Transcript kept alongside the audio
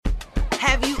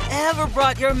Have you ever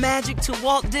brought your magic to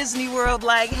Walt Disney World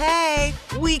like, hey,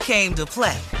 we came to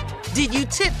play? Did you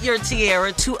tip your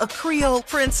tiara to a Creole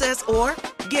princess or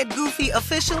get goofy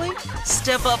officially?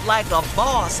 Step up like a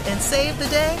boss and save the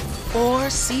day? Or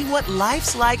see what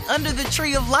life's like under the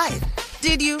tree of life?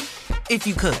 Did you? If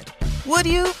you could. Would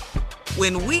you?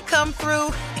 When we come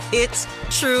through, it's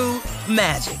true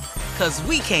magic. 'Cause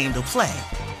we came to play.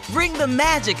 Bring the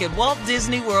magic at Walt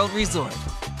Disney World Resort.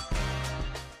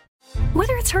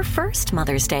 Whether it's her first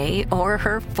Mother's Day or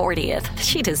her 40th,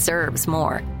 she deserves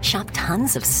more. Shop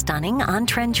tons of stunning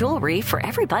on-trend jewelry for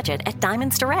every budget at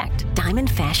Diamonds Direct. Diamond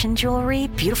fashion jewelry,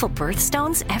 beautiful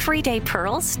birthstones, everyday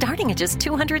pearls starting at just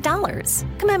 $200.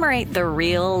 Commemorate the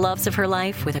real loves of her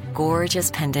life with a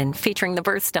gorgeous pendant featuring the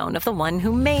birthstone of the one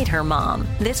who made her mom.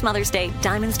 This Mother's Day,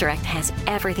 Diamonds Direct has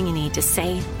everything you need to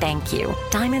say thank you.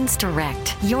 Diamonds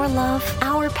Direct. Your love,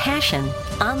 our passion.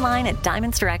 Online at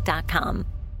diamondsdirect.com.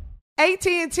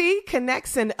 AT&T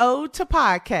connects an ode to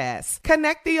podcasts.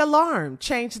 Connect the alarm.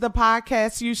 Change the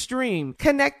podcast you stream.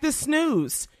 Connect the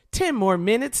snooze. 10 more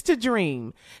minutes to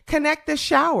dream. Connect the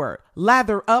shower.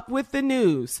 Lather up with the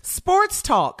news. Sports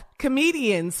talk,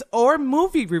 comedians, or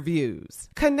movie reviews.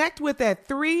 Connect with that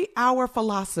 3-hour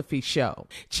philosophy show.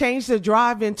 Change the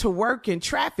drive into work in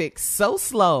traffic so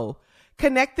slow.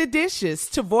 Connect the dishes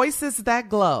to voices that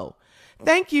glow.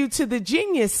 Thank you to the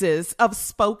geniuses of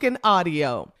spoken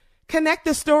audio. Connect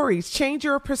the stories, change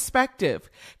your perspective.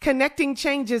 Connecting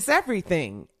changes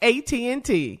everything.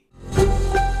 AT&T.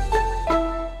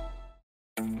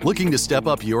 Looking to step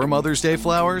up your Mother's Day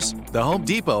flowers? The Home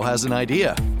Depot has an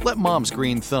idea. Let Mom's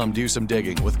green thumb do some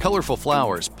digging with colorful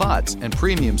flowers, pots, and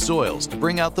premium soils to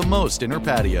bring out the most in her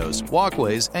patios,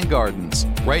 walkways, and gardens.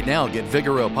 Right now, get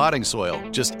Vigoro potting soil,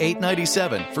 just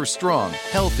 $8.97 for strong,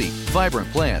 healthy,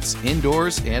 vibrant plants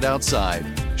indoors and outside.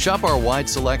 Shop our wide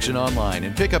selection online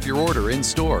and pick up your order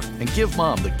in-store and give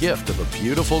Mom the gift of a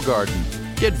beautiful garden.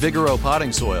 Get Vigoro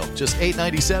potting soil, just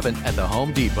 $8.97 at the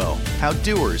Home Depot. How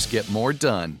doers get more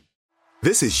done.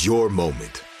 This is your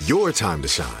moment, your time to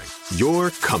shine, your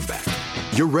comeback.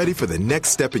 You're ready for the next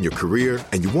step in your career,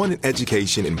 and you want an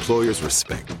education employers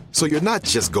respect. So you're not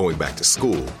just going back to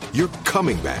school, you're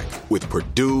coming back with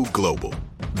Purdue Global.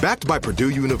 Backed by Purdue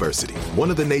University, one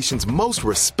of the nation's most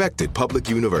respected public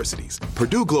universities,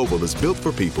 Purdue Global is built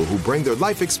for people who bring their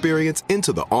life experience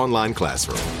into the online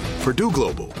classroom. Purdue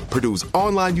Global, Purdue's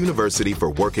online university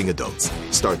for working adults.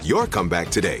 Start your comeback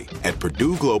today at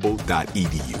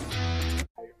purdueglobal.edu.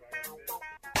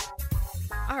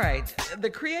 All right. The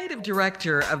creative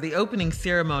director of the opening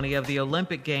ceremony of the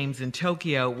Olympic Games in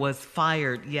Tokyo was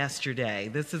fired yesterday.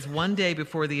 This is one day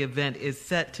before the event is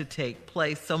set to take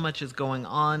place. So much is going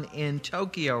on in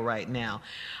Tokyo right now.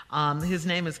 His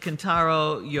name is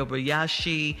Kentaro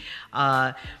Yobayashi.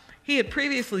 He had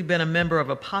previously been a member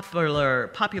of a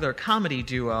popular comedy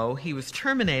duo. He was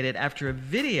terminated after a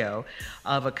video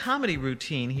of a comedy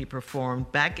routine he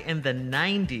performed back in the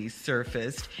 90s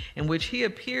surfaced, in which he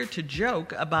appeared to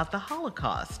joke about the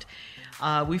Holocaust.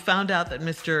 We found out that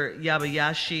Mr.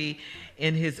 Yabayashi,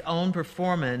 in his own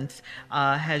performance,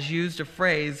 has used a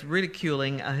phrase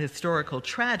ridiculing a historical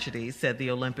tragedy, said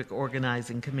the Olympic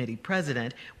Organizing Committee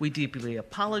president. We deeply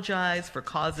apologize for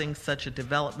causing such a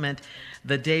development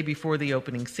the day before the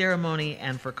opening ceremony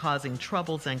and for causing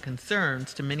troubles and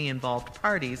concerns to many involved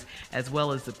parties, as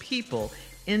well as the people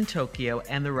in Tokyo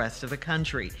and the rest of the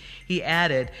country. He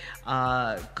added,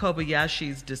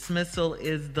 Kobayashi's dismissal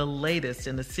is the latest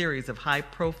in a series of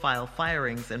high-profile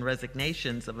firings and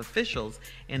resignations of officials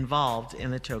involved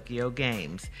in the Tokyo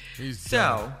Games.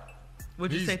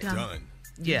 What'd you say, Tom? Done.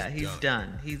 Yeah, he's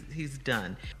done. He's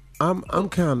done. I'm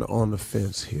kind of on the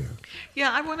fence here. Yeah,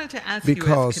 I wanted to ask because,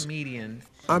 you as a comedian.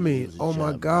 I mean, oh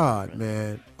my God,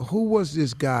 man. Who was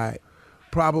this guy?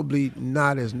 Probably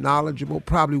not as knowledgeable,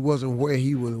 probably wasn't where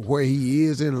he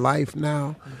is in life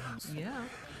now. Yeah.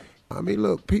 I mean,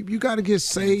 look, people, you got to get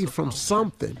saved from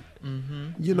something,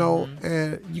 you know,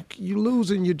 and you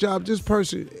losing your job. This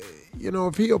person, you know,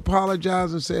 if he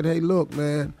apologized and said, hey, look,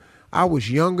 man, I was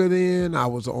younger then, I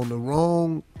was on the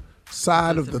wrong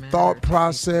side of the thought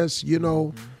process, you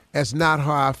know, that's not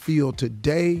how I feel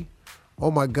today. Oh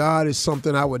my God, it's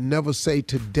something I would never say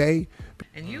today.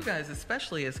 And you guys,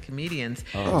 especially as comedians,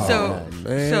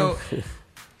 man.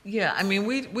 Yeah, I mean,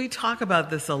 we talk about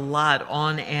this a lot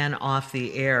on and off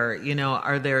the air. You know,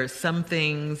 are there some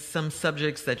things, some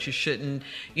subjects that you shouldn't,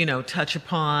 you know, touch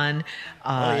upon?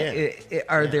 Are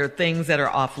there things that are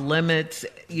off limits?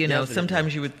 You know,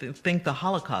 sometimes you would think the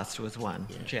Holocaust was one,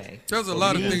 Jay. There's a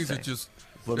lot of things that just,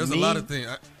 there's a lot of things.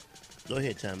 Go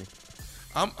ahead, Tommy.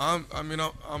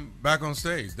 I'm back on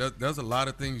stage. There's a lot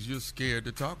of things you're scared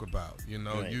to talk about. You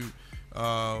know,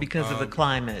 right. Because of the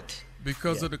climate.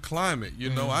 Because of the climate, you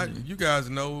know, you guys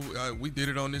know we did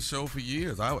it on this show for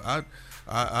years.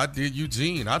 I did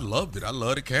Eugene. I loved it. I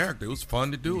loved the character. It was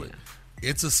fun to do it.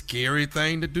 It's a scary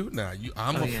thing to do now.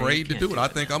 I'm afraid to do it. I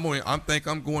think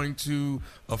I'm going to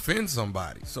offend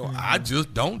somebody, so I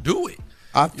just don't do it.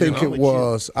 I think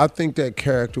I think that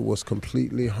character was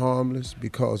completely harmless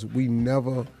because you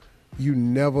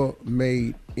never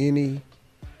made any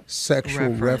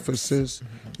sexual references.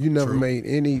 You never made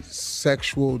any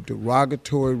sexual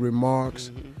derogatory remarks.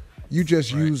 You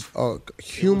just used a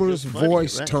humorous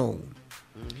voice tone.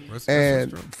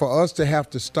 And for us to have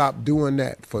to stop doing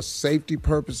that for safety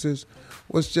purposes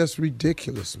was just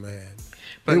ridiculous, man.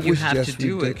 But you have to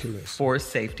do it for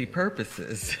safety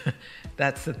purposes.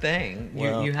 That's the thing.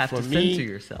 Well, you have to censor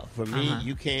yourself. For me,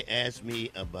 you can't ask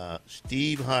me about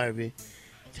Steve Harvey,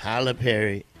 Tyler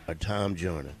Perry, or Tom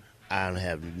Joyner. I don't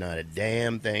have not a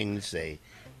damn thing to say.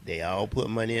 They all put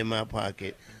money in my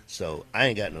pocket, so I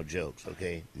ain't got no jokes,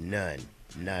 okay? None.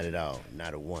 Not at all.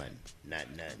 Not a one. Not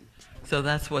none. So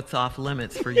that's what's off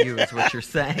limits for you, is what you're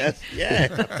saying.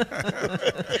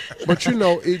 But you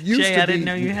know, it used Jay, to be. I didn't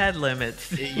know you had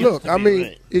limits. Look,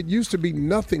 it used to be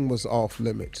nothing was off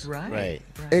limits. Right.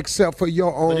 Except for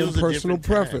your own personal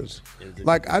preference.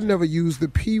 Like, I never used the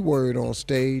P word on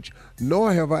stage,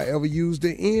 nor have I ever used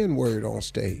the N word on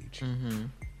stage.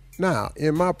 Now,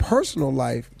 in my personal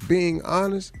life, being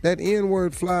honest, that N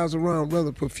word flies around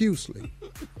rather profusely.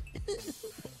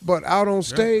 But out on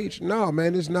stage, no,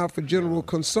 man, it's not for general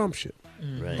consumption.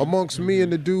 Amongst me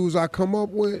and the dudes I come up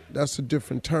with, that's a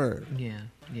different term.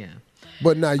 Yeah.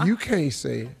 But now you can't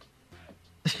say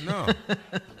it. No,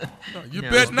 you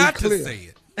bet not to say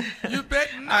it. You bet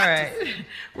not. All right.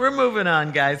 We're moving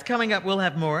on, guys. Coming up, we'll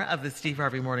have more of the Steve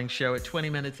Harvey Morning Show at 20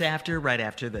 minutes after, right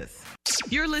after this.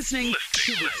 You're listening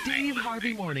to the Steve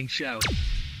Harvey Morning Show.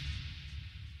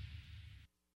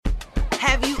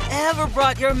 Have you ever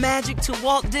brought your magic to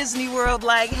Walt Disney World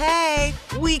like, hey,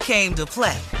 we came to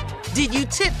play? Did you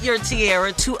tip your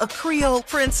tiara to a Creole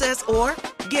princess or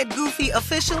get goofy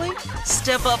officially?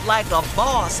 Step up like a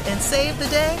boss and save the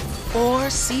day? Or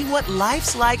see what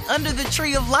life's like under the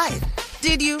tree of life?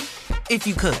 Did you? If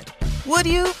you could. Would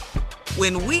you?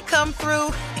 When we come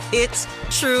through, it's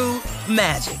true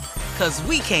magic. 'Cause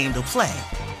we came to play.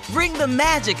 Bring the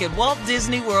magic at Walt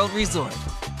Disney World Resort.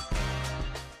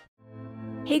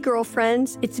 Hey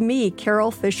girlfriends, it's me, Carol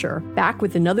Fisher, back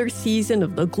with another season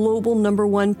of the global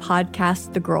 #1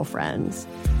 podcast, The Girlfriends.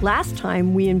 Last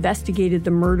time, we investigated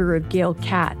the murder of Gail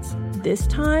Katz. This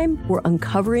time, we're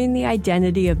uncovering the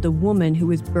identity of the woman who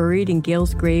was buried in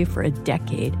Gail's grave for a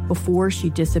decade before she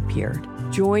disappeared.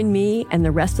 Join me and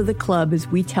the rest of the club as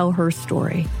we tell her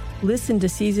story. Listen to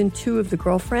Season 2 of The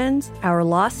Girlfriends, Our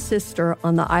Lost Sister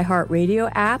on the iHeartRadio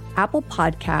app, Apple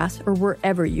Podcasts, or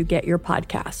wherever you get your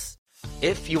podcasts.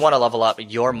 If you want to level up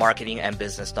your marketing and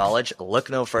business knowledge, look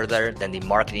no further than the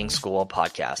Marketing School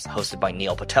podcast, hosted by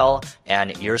Neil Patel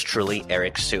and yours truly,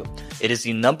 Eric Su. It is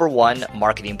the #1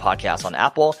 marketing podcast on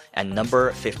Apple and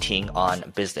number 15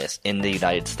 on business in the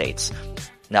United States.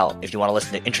 Now, if you want to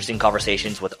listen to interesting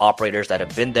conversations with operators that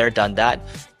have been there, done that,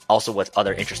 also with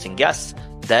other interesting guests,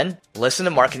 then listen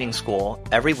to Marketing School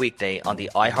every weekday on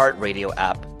the iHeartRadio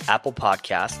app, Apple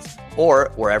Podcasts,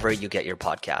 or wherever you get your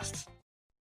podcasts.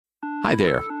 Hi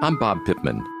there, I'm Bob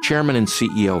Pittman, Chairman and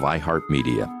CEO of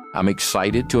iHeartMedia. I'm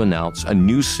excited to announce a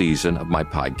new season of my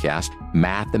podcast,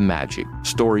 Math and Magic,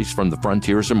 Stories from the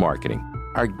Frontiers of Marketing.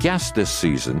 Our guests this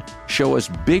season show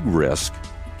us big risk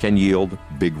can yield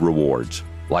big rewards,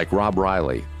 like Rob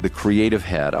Riley, the creative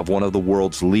head of one of the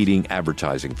world's leading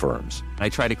advertising firms. I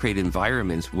try to create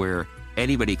environments where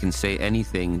anybody can say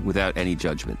anything without any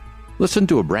judgment. Listen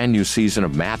to a brand new season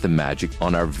of Math and Magic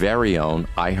on our very own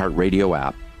iHeartRadio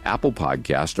app, Apple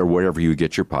Podcast, or wherever you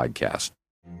get your podcast.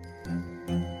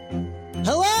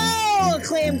 Hello,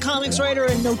 acclaimed comics writer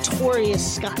and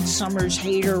notorious Scott Summers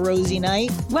hater, Rosie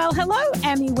Knight. Well, hello,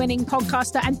 Emmy-winning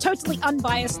podcaster and totally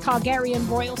unbiased Targaryen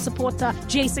royal supporter,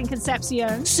 Jason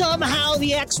Concepcion. Somehow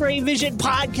the X-Ray Vision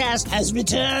podcast has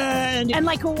returned. And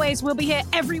like always, we'll be here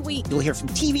every week. You'll hear from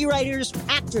TV writers,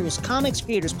 actors, comics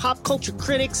creators, pop culture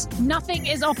critics. Nothing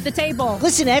is off the table.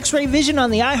 Listen to X-Ray Vision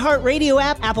on the iHeartRadio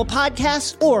app, Apple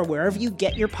Podcasts, or wherever you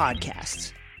get your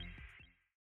podcasts.